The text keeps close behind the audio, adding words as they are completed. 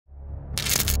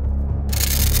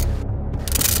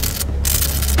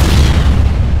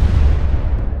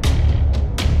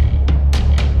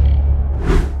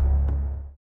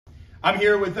I'm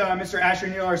here with Mr. Asher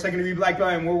Neal, our second degree black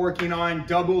belt, and we're working on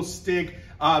double stick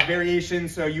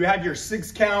variations. So you have your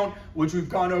 6 count, which we've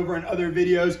gone over in other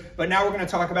videos, but now we're gonna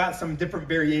talk about some different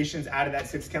variations out of that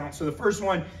 6 count. So the first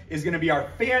one is gonna be our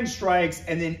fan strikes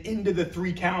and then into the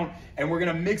 3 count, and we're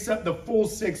gonna mix up the full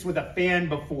 6 with a fan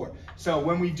before. So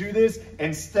when we do this,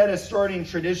 instead of starting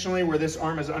traditionally where this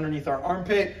arm is underneath our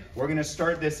armpit, we're gonna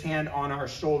start this hand on our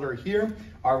shoulder here.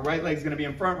 Our right leg's gonna be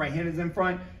in front, right hand is in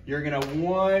front. You're gonna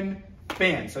one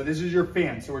fan. So this is your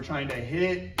fan. So we're trying to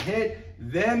hit,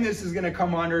 then this is gonna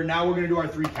come under. Now we're gonna do our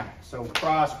 3 count. So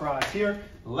cross here.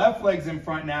 Left leg's in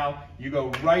front now. You go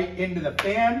right into the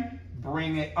fan,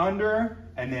 bring it under,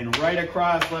 and then right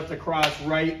across, left across,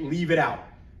 right, leave it out.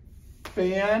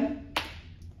 Fan,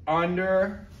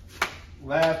 under,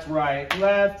 left, right,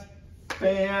 left,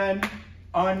 fan,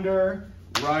 under,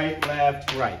 right,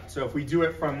 left, right. So if we do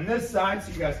it from this side,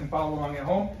 so you guys can follow along at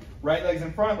home, right leg's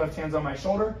in front, left hand's on my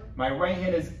shoulder. My right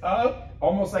hand is up,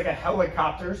 almost like a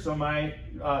helicopter, so my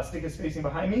stick is facing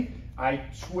behind me. I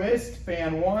twist,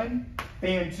 fan 1,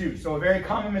 fan 2. So a very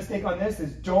common mistake on this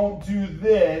is don't do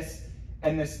this,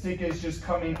 and the stick is just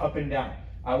coming up and down.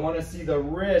 I want to see the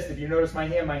wrist. If you notice my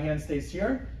hand stays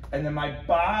here, and then my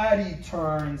body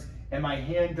turns, and my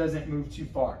hand doesn't move too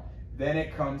far. Then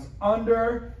it comes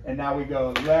under, and now we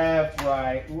go left,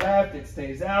 right, left. It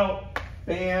stays out.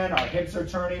 Fan, our hips are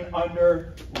turning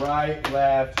under, right,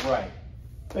 left, right.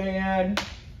 Fan,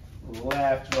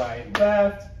 left, right,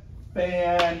 left.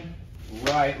 Fan,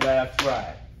 right, left,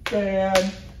 right.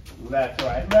 Fan, left,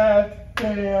 right, left.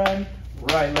 Fan,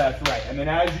 right, left, right. And then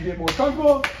as you get more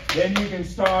comfortable, then you can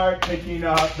start picking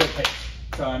up the pace.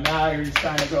 So now you're just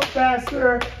trying to go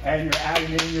faster, and you're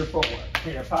adding in your footwork.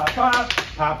 Here, pop, pop,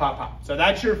 pop, pop, pop. So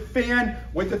that's your fan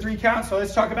with the 3 count. So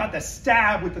let's talk about the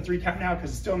stab with the 3 count now, because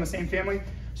it's still in the same family.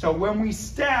 So when we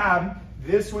stab,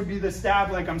 this would be the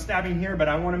stab like I'm stabbing here, but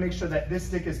I want to make sure that this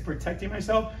stick is protecting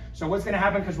myself. So what's going to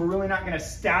happen, because we're really not going to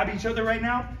stab each other right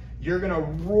now, you're going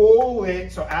to roll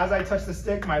it. So as I touch the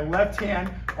stick, my left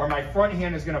hand or my front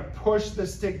hand is going to push the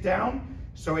stick down.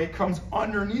 So it comes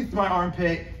underneath my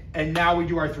armpit. And now we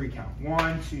do our 3 count.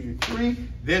 1, 2, 3.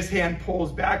 This hand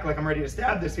pulls back like I'm ready to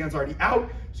stab. This hand's already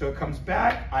out. So it comes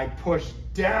back. I push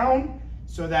down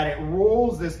so that it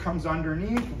rolls. This comes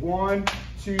underneath. 1,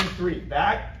 2, 3.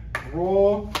 Back,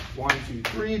 roll. 1, 2,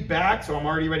 3. Back. So I'm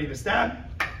already ready to stab.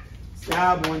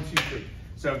 Stab, 1, 2, 3.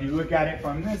 So if you look at it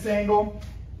from this angle,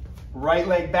 right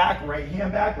leg back, right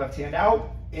hand back, left hand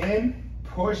out, in,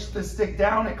 push the stick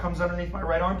down. It comes underneath my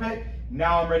right armpit.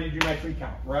 Now I'm ready to do my 3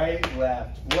 count. Right,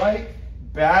 left, right,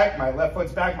 back. My left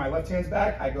foot's back, my left hand's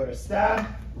back. I go to stab,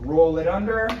 roll it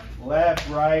under, left,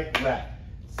 right, left.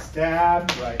 Stab,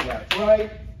 right, left,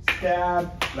 right.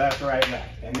 Stab, left, right,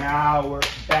 left. And now we're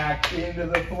back into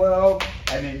the flow.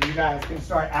 And then you guys can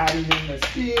start adding in the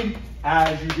speed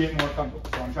as you get more comfortable.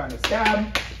 So I'm trying to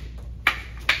stab,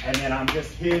 and then I'm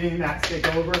just hitting that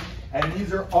stick over. And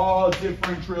these are all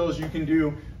different drills you can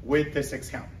do with the 6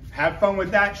 count. Have fun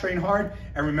with that, train hard,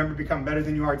 and remember, become better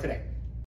than you are today.